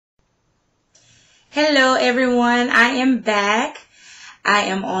Hello everyone, I am back. I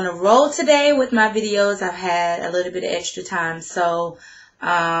am on a roll today with my videos. I've had a little bit of extra time, so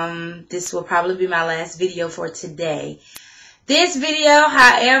this will probably be my last video for today. This video,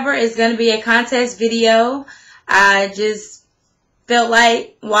 however, is going to be a contest video. I just felt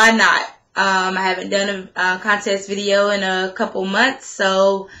like, why not? I haven't done a contest video in a couple months,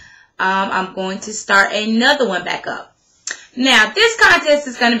 so I'm going to start another one back up. Now, this contest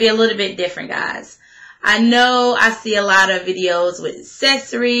is going to be a little bit different, guys. I know I see a lot of videos with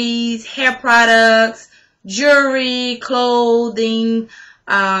accessories, hair products, jewelry, clothing,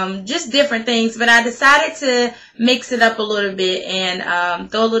 just different things. But I decided to mix it up a little bit and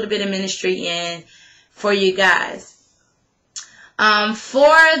throw a little bit of ministry in for you guys. For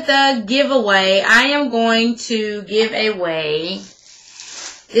the giveaway, I am going to give away,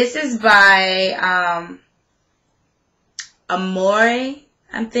 this is by Amore.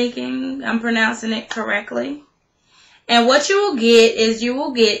 I'm thinking I'm pronouncing it correctly. And what you will get is you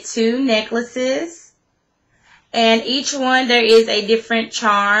will get 2 necklaces. And each one there is a different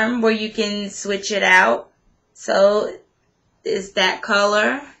charm where you can switch it out. So it's that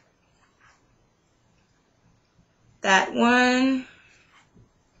color. That one.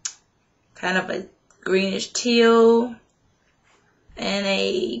 Kind of a greenish teal. And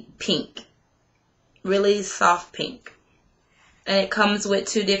a pink. Really soft pink. And it comes with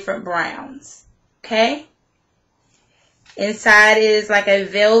 2 different browns. Okay? Inside is like a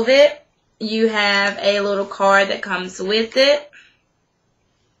velvet. You have a little card that comes with it.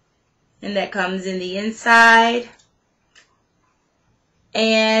 And that comes in the inside.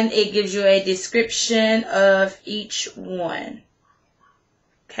 And it gives you a description of each one.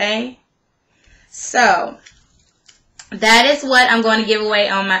 Okay? So, that is what I'm going to give away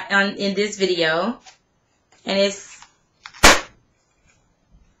in this video. And it's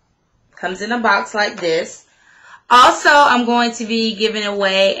comes in a box like this. Also, I'm going to be giving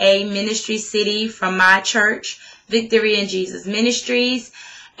away a ministry CD from my church, Victory in Jesus Ministries.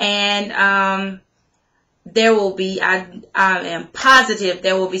 And there will be, I am positive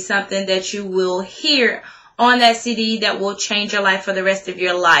there will be something that you will hear on that CD that will change your life for the rest of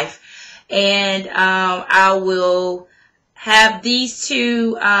your life. And I will have these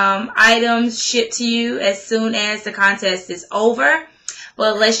 2 items shipped to you as soon as the contest is over.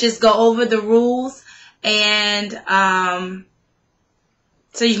 But let's just go over the rules and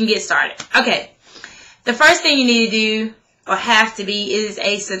so you can get started. Okay. The first thing you need to do or have to be is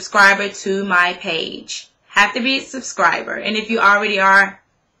a subscriber to my page. Have to be a subscriber. And if you already are,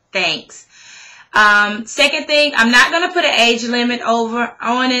 thanks. Second thing, I'm not going to put an age limit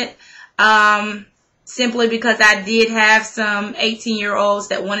on it simply because I did have some 18-year-olds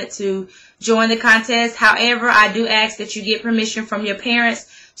that wanted to join the contest. However, I do ask that you get permission from your parents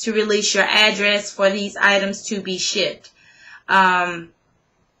to release your address for these items to be shipped. But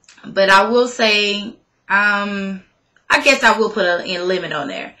I will say, I guess I will put a limit on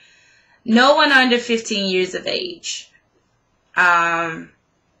there. No one under 15 years of age. Because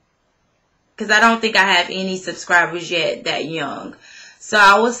I don't think I have any subscribers yet that young. So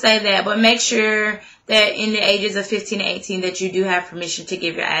I will say that, but make sure that in the ages of 15 to 18 that you do have permission to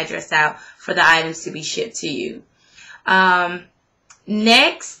give your address out for the items to be shipped to you.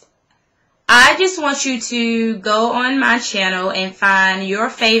 Next, I just want you to go on my channel and find your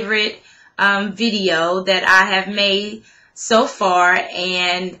favorite video that I have made so far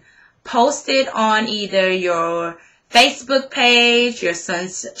and post it on either your Facebook page, your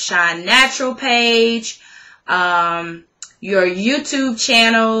Sunshine Natural page, your YouTube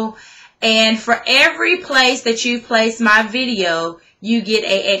channel, and for every place that you place my video, you get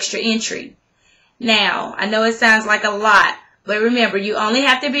an extra entry. Now, I know it sounds like a lot, but remember, you only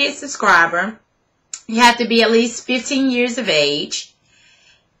have to be a subscriber. You have to be at least 15 years of age.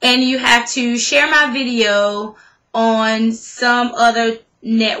 And you have to share my video on some other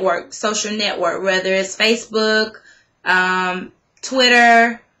network, social network, whether it's Facebook,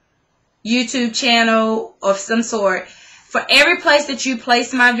 Twitter, YouTube channel of some sort. For every place that you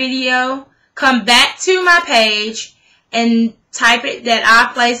place my video, come back to my page and type it that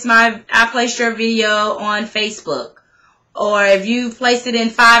I placed your video on Facebook. Or if you placed it in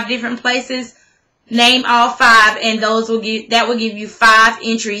 5 different places, name all 5 and that will give you 5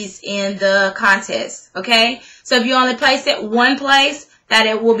 entries in the contest. Okay? So if you only place it one place, that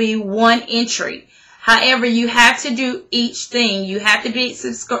it will be 1 entry. However, you have to do each thing. You have to be a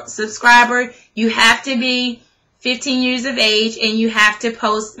subscriber, you have to be 15 years of age, and you have to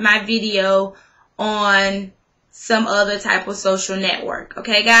post my video on some other type of social network.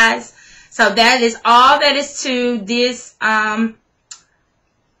 Okay, guys? So that is all that is to this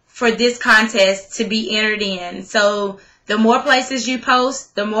for this contest to be entered in. So the more places you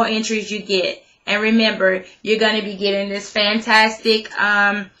post, the more entries you get. And remember, you're going to be getting this fantastic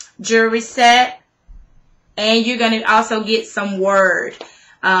jewelry set. And you're going to also get some word.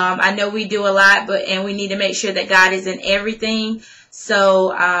 I know we do a lot, and we need to make sure that God is in everything.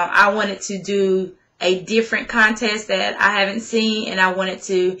 So I wanted to do a different contest that I haven't seen, and I wanted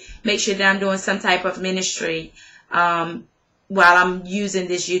to make sure that I'm doing some type of ministry while I'm using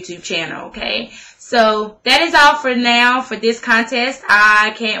this YouTube channel, okay? So that is all for now for this contest.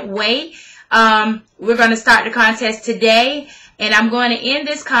 I can't wait. We're going to start the contest today, and I'm going to end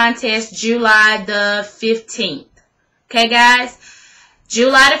this contest July the 15th. Okay, guys?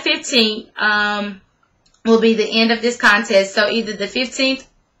 July the 15th will be the end of this contest. So either the 15th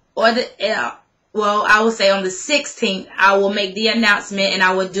or well, I will say on the 16th, I will make the announcement, and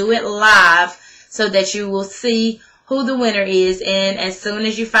I will do it live so that you will see who the winner is. And as soon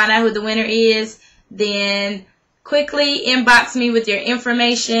as you find out who the winner is, then quickly inbox me with your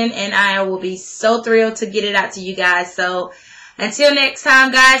information, and I will be so thrilled to get it out to you guys. So until next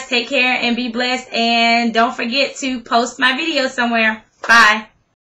time, guys, take care and be blessed. And don't forget to post my video somewhere. Bye.